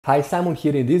Hi, Simon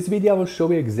here. In this video I will show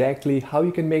you exactly how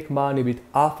you can make money with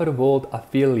OfferVault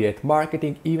affiliate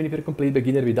marketing even if you're a complete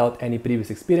beginner without any previous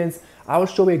experience. I will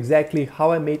show you exactly how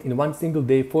I made in one single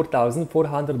day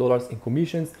 $4,400 in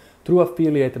commissions through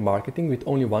affiliate marketing with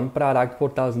only one product,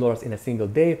 $4,000 in a single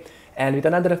day, and with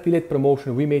another affiliate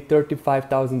promotion we made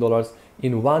 $35,000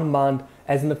 in 1 month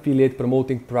as an affiliate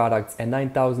promoting products and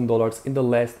 $9,000 in the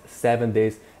last 7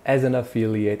 days as an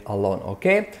affiliate alone.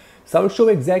 Okay, so I will show you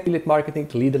exactly that marketing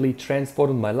literally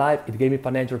transformed my life. It gave me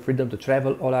financial freedom to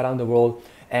travel all around the world,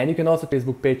 and you can also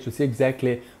Facebook page to see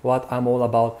exactly what I'm all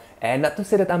about. And not to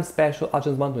say that I'm special, I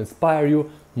just want to inspire you,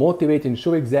 motivate you, and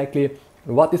show exactly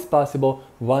what is possible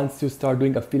once you start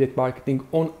doing affiliate marketing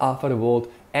on OfferVault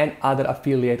and other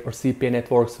affiliate or CPA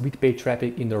networks with paid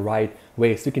traffic in the right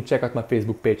way. So you can check out my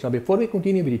Facebook page. Now before we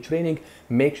continue with the training,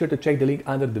 make sure to check the link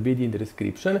under the video in the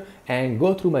description and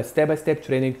go through my step-by-step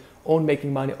training on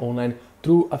making money online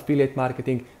through affiliate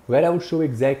marketing, where I will show you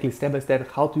exactly step-by-step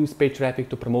how to use paid traffic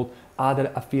to promote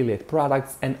other affiliate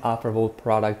products and OfferVault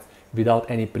products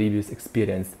without any previous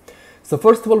experience. So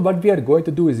first of all, what we are going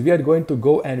to do is we are going to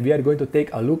go and we are going to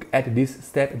take a look at this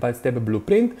step-by-step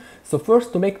blueprint. So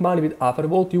first, to make money with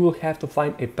OfferVault, you will have to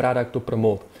find a product to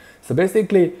promote. So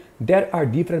basically, there are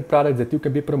different products that you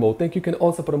can be promoting. You can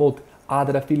also promote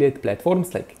other affiliate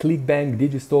platforms like ClickBank,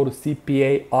 Digistore,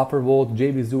 CPA, OfferVault,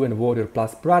 JVZoo, and Warrior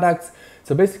Plus products.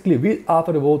 So basically, with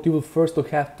OfferVault, you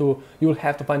will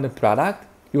have to find a product,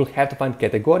 you will have to find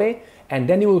category, and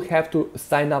then you will have to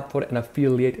sign up for an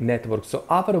affiliate network. So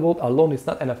OfferVault alone is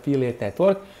not an affiliate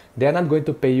network. They're not going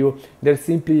to pay you. They're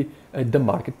simply the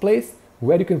marketplace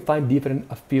where you can find different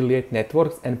affiliate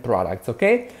networks and products.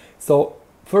 Okay, so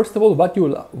first of all, what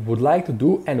you would like to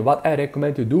do and what I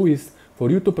recommend to do is for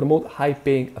you to promote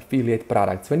high-paying affiliate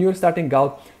products. When you're starting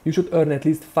out, you should earn at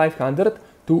least $500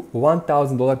 to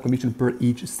 $1,000 commission per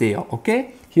each sale.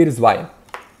 Okay, here is why.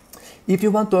 If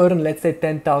you want to earn, let's say,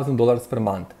 $10,000 per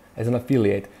month as an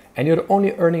affiliate, and you're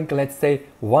only earning, let's say,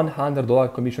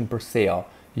 $100 commission per sale,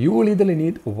 you will literally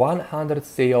need 100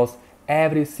 sales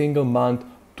every single month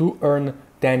to earn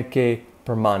 10K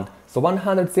per month. So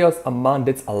 100 sales a month,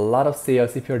 that's a lot of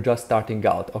sales if you're just starting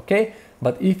out, okay?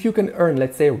 But if you can earn,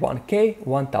 let's say, 1K,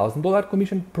 $1,000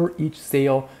 commission per each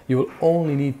sale, you will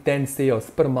only need 10 sales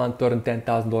per month to earn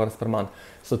 $10,000 per month.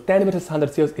 So 10 versus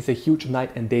 100 sales is a huge night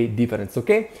and day difference,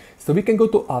 okay? So we can go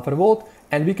to OfferVault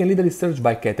and we can literally search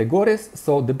by categories.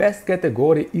 So the best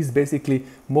category is basically,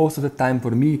 most of the time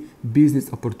for me,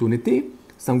 business opportunity.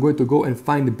 So I'm going to go and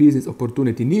find the business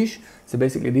opportunity niche. So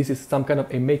basically this is some kind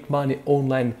of a make money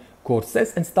online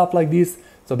courses and stuff like this.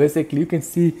 So basically you can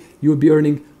see you'll be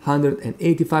earning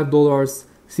 $185,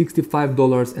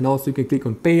 $65, and also you can click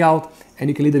on payout and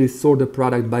you can literally sort the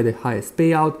product by the highest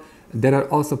payout. There are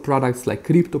also products like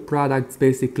crypto products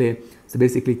basically. So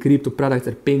basically crypto products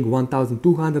are paying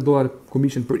 $1,200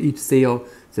 commission per each sale.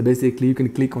 So basically you can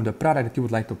click on the product that you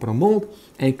would like to promote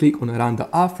and click on run the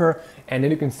offer, and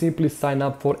then you can simply sign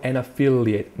up for an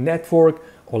affiliate network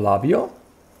or Labio.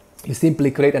 You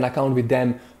simply create an account with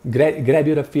them, grab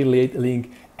your affiliate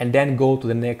link, and then go to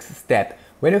the next step.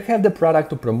 When you have the product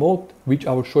to promote, which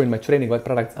I will show in my training what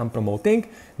products I'm promoting,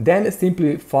 then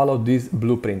simply follow this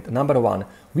blueprint. Number one,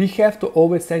 we have to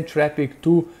always send traffic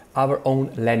to our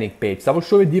own landing page. So I will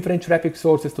show you different traffic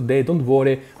sources today. Don't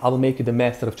worry, I will make you the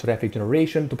master of traffic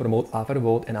generation to promote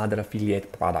OfferVault and other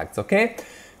affiliate products, okay?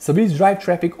 So we drive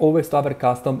traffic always to our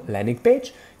custom landing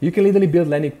page. You can literally build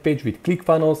landing page with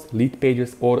ClickFunnels, lead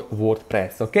pages, or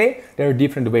WordPress, okay? There are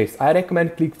different ways. I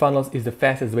recommend ClickFunnels is the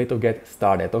fastest way to get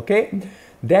started, okay?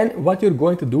 Then what you're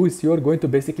going to do is you're going to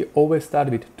basically always start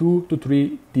with 2 to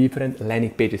 3 different landing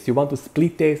pages. You want to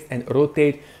split test and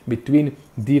rotate between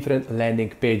different landing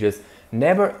pages.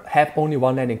 Never have only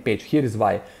one landing page. Here is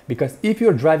why. Because if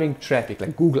you're driving traffic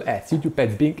like Google ads, YouTube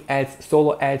ads, Bing ads,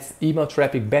 solo ads, email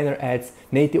traffic, banner ads,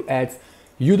 native ads,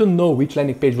 you don't know which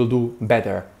landing page will do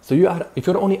better. So if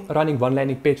you're only running one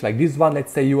landing page like this one,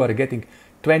 let's say you are getting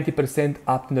 20%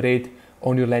 opt-in rate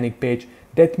on your landing page,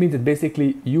 that means that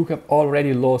basically you have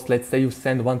already lost, let's say you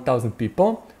send 1,000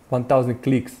 people, 1,000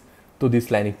 clicks to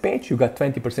this landing page, you got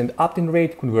 20% opt-in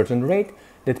rate, conversion rate,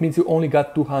 that means you only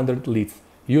got 200 leads.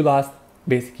 You lost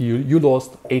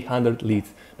 800 leads.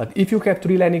 But if you have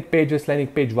 3 landing pages, landing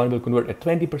page 1 will convert at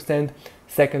 20%,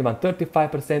 second one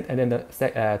 35%, and then the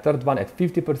third one at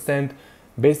 50%.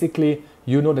 Basically,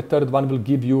 you know the third one will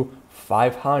give you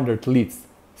 500 leads.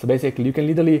 So basically you can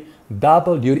literally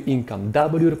double your income,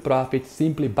 double your profit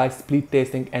simply by split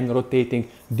testing and rotating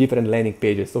different landing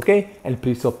pages, okay? And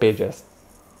pre-sale pages.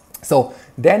 So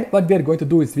then what we are going to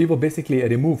do is we will basically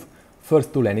remove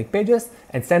first 2 landing pages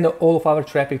and send all of our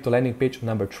traffic to landing page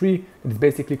number 3. It's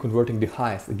basically converting the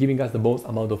highest, giving us the most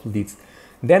amount of leads.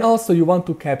 Then also you want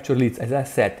to capture leads. As I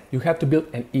said, you have to build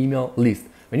an email list.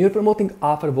 When you're promoting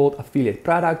OfferVault affiliate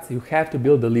products, you have to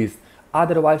build the list.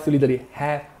 Otherwise, you literally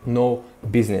have no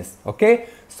business, okay?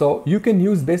 So you can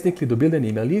use basically to build an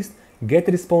email list,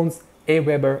 GetResponse,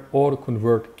 Aweber, or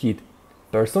ConvertKit.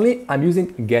 Personally, I'm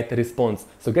using GetResponse.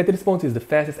 So GetResponse is the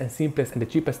fastest and simplest and the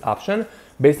cheapest option.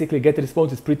 Basically,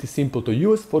 GetResponse is pretty simple to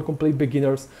use for complete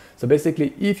beginners. So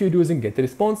basically, if you're using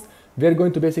GetResponse, we are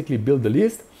going to basically build the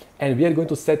list and we are going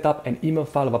to set up an email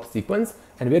follow-up sequence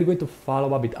and we are going to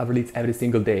follow up with our leads every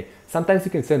single day. Sometimes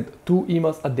you can send 2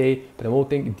 emails a day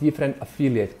promoting different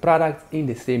affiliate products in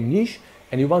the same niche,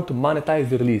 and you want to monetize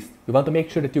your list. You want to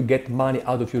make sure that you get money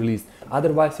out of your list.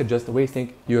 Otherwise, you're just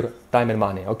wasting your time and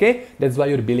money, okay? That's why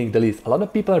you're building the list. A lot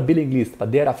of people are building lists, but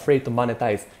they're afraid to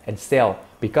monetize and sell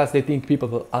because they think people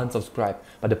will unsubscribe.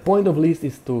 But the point of list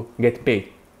is to get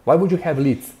paid. Why would you have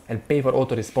leads and pay for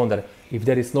autoresponder if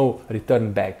there is no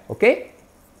return back, okay?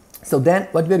 So then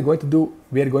what we're going to do,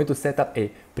 we are going to set up a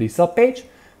pre-sale page.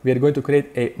 We are going to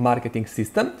create a marketing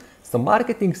system. So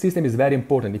marketing system is very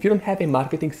important. If you don't have a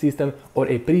marketing system or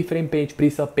a pre-frame page,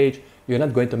 pre-sale page, you're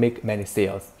not going to make many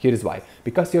sales. Here is why.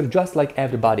 Because you're just like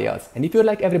everybody else. And if you're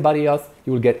like everybody else,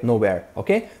 you will get nowhere,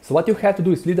 okay? So what you have to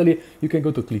do is literally, you can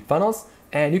go to ClickFunnels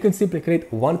and you can simply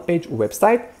create one page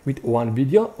website with one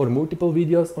video or multiple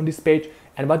videos on this page.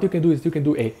 And what you can do is you can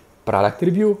do a product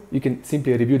review. You can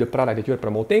simply review the product that you're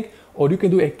promoting, or you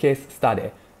can do a case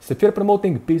study. So if you're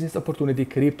promoting business opportunity,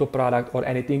 crypto product, or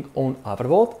anything on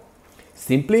OfferVault,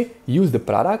 simply use the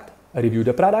product, review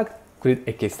the product, create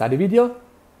a case study video,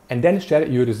 and then share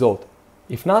your result.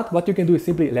 If not, what you can do is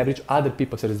simply leverage other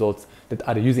people's results that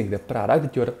are using the product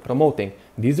that you're promoting.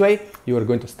 This way, you are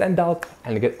going to stand out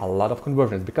and get a lot of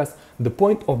conversions, because the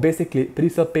point of basically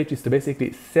pre-sale page is to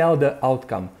basically sell the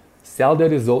outcome, sell the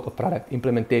result of product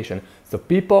implementation. So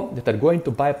people that are going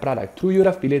to buy product through your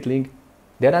affiliate link,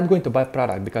 they're not going to buy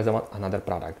product because they want another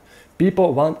product.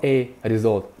 People want a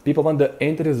result. People want the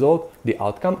end result, the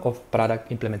outcome of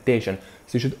product implementation.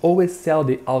 So you should always sell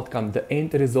the outcome, the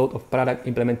end result of product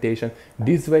implementation.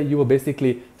 This way you will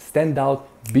basically stand out,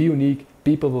 be unique.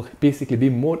 People will basically be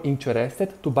more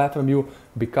interested to buy from you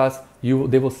because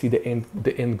they will see the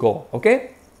end goal,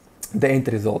 okay? The end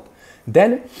result.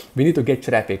 Then we need to get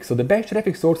traffic. So the best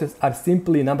traffic sources are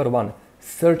simply number 1,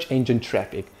 search engine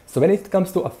traffic. So when it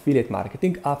comes to affiliate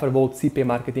marketing, OfferVault, CPA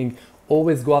marketing,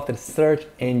 always go after search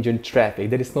engine traffic.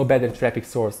 There is no better traffic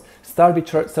source. Start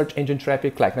with search engine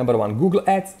traffic, like number 1, Google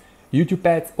ads, YouTube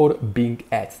ads, or Bing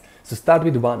ads. So start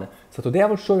with 1. So today I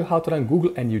will show you how to run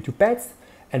Google and YouTube ads.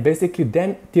 And basically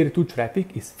then tier 2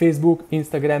 traffic is Facebook,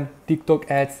 Instagram,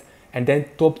 TikTok ads. And then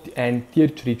tier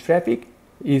 3 traffic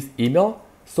is email,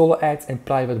 solo ads, and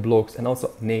private blogs, and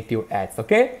also native ads,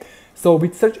 okay? So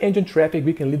with search engine traffic,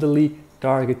 we can literally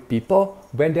target people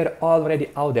when they're already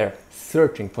out there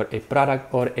searching for a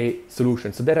product or a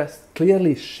solution. So they're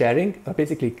clearly sharing,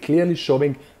 basically clearly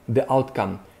showing the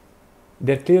outcome.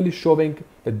 They're clearly showing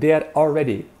that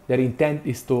their intent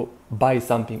is to buy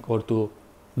something or to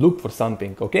look for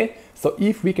something, okay? So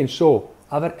if we can show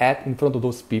our ad in front of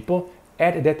those people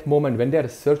at that moment when they're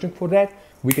searching for that,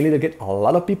 we can either get a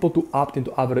lot of people to opt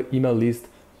into our email list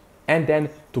and then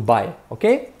to buy,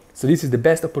 okay? So this is the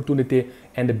best opportunity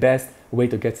and the best way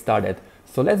to get started.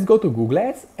 So let's go to Google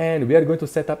Ads and we are going to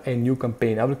set up a new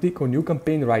campaign. I will click on new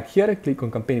campaign right here, click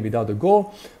on campaign without a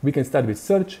goal. We can start with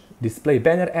search, display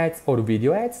banner ads, or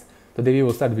video ads. Today we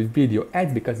will start with video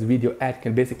ads because video ad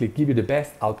can basically give you the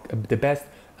best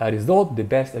result, the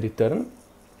best return,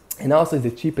 and also is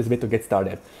the cheapest way to get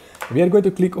started. We are going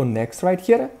to click on next right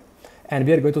here. And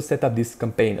we are going to set up this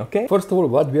campaign, okay? First of all,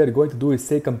 what we are going to do is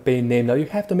say campaign name. Now you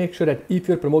have to make sure that if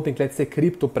you're promoting, let's say,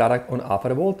 crypto product on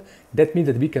OfferVault, that means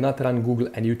that we cannot run Google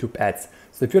and YouTube ads.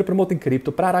 So if you're promoting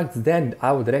crypto products, then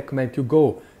I would recommend you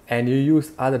go and you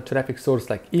use other traffic source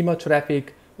like email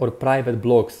traffic or private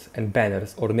blogs and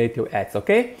banners or native ads,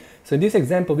 okay? So in this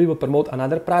example, we will promote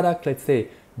another product, let's say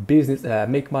business,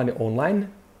 make money online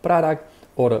product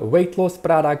or a weight loss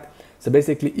product. So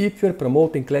basically, if you're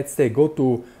promoting, let's say,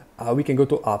 we can go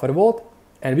to OfferVault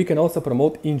and we can also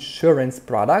promote insurance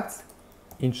products.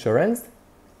 Insurance.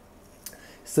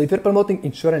 So if you're promoting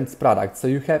insurance products, so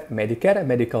you have Medicare,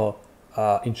 medical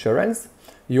insurance.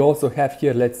 You also have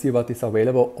here, let's see what is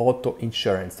available, auto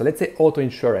insurance. So let's say auto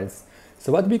insurance.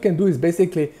 So what we can do is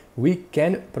basically we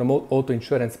can promote auto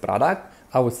insurance product.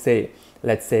 I would say,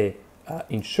 let's say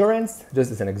insurance,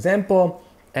 just as an example.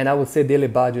 And I would say daily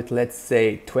budget, let's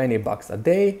say $20 a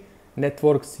day,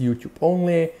 networks, YouTube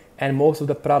only. and most of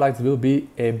the products will be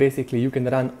basically you can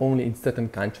run only in certain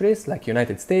countries like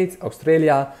United States,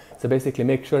 Australia. So basically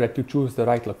make sure that you choose the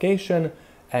right location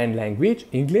and language,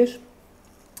 English,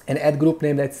 and add group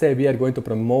name. Let's say we are going to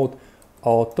promote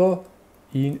auto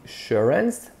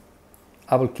insurance.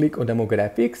 I will click on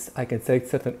demographics. I can select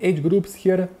certain age groups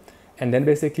here, and then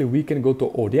basically we can go to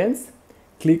audience,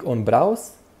 click on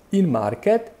browse, in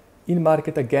market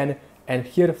again, and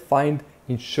here find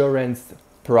insurance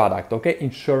product, okay,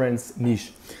 insurance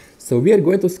niche. So we are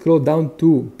going to scroll down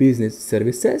to business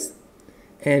services,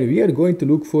 and we are going to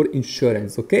look for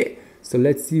insurance, okay. So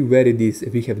let's see where it is.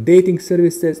 We have dating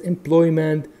services,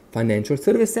 employment, financial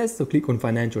services. So click on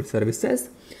financial services.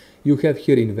 You have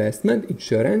here investment,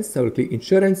 insurance. So I will click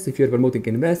insurance. If you're promoting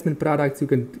investment products, you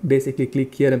can basically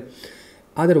click here.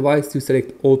 Otherwise, you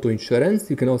select auto insurance.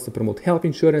 You can also promote health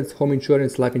insurance, home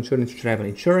insurance, life insurance, travel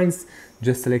insurance.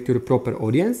 Just select your proper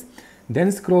audience.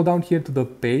 Then scroll down here to the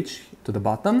page, to the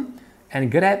bottom,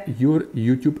 and grab your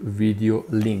YouTube video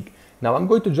link. Now I'm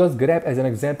going to just grab as an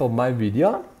example my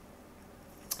video.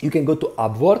 You can go to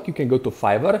Upwork, you can go to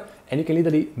Fiverr, and you can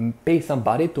literally pay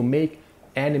somebody to make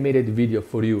animated video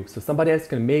for you. So somebody else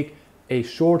can make a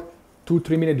short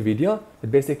 2-3 minute video that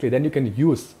basically then you can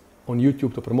use on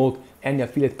YouTube to promote any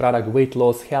affiliate product, weight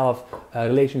loss, health,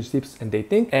 relationships, and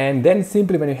dating. And then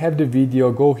simply when you have the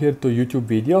video, go here to YouTube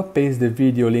video, paste the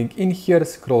video link in here,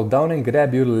 scroll down and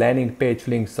grab your landing page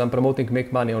link. So I'm promoting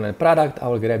Make Money Online product. I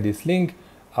will grab this link.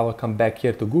 I will come back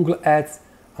here to Google Ads.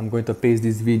 I'm going to paste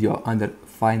this video under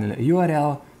final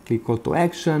URL, click call to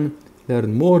action,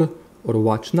 learn more or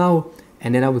watch now,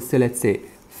 and then I will say, let's say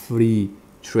free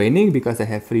training because I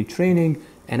have free training,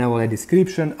 and I will add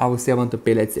description. I will say I want to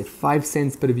pay, let's say 5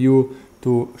 cents per view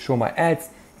to show my ads,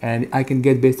 and I can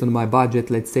get based on my budget,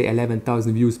 let's say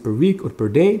 11,000 views per week or per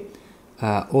day,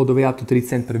 all the way up to 3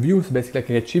 cents per view. So basically I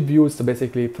can get cheap views. So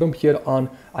basically from here on,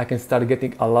 I can start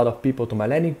getting a lot of people to my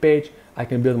landing page. I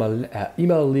can build my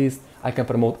email list. I can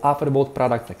promote OfferVault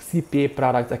products like CPA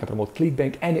products. I can promote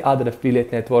ClickBank, any other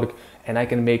affiliate network, and I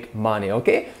can make money,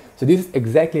 okay? So this is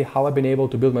exactly how I've been able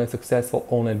to build my successful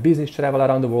online business, travel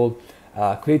around the world,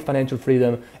 create financial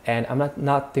freedom, and I'm not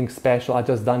nothing special. I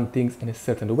just done things in a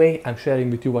certain way. I'm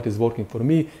sharing with you what is working for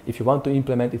me. If you want to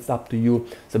implement, it's up to you.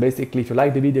 So basically, if you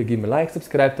like the video, give me a like,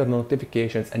 subscribe, turn on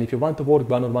notifications, and if you want to work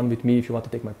one-on-one with me, if you want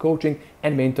to take my coaching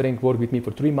and mentoring, work with me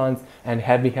for 3 months and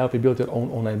have me help you build your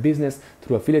own online business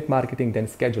through affiliate marketing, then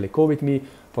schedule a call with me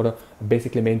for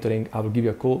basically mentoring. I will give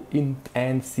you a call in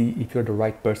and see if you're the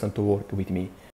right person to work with me.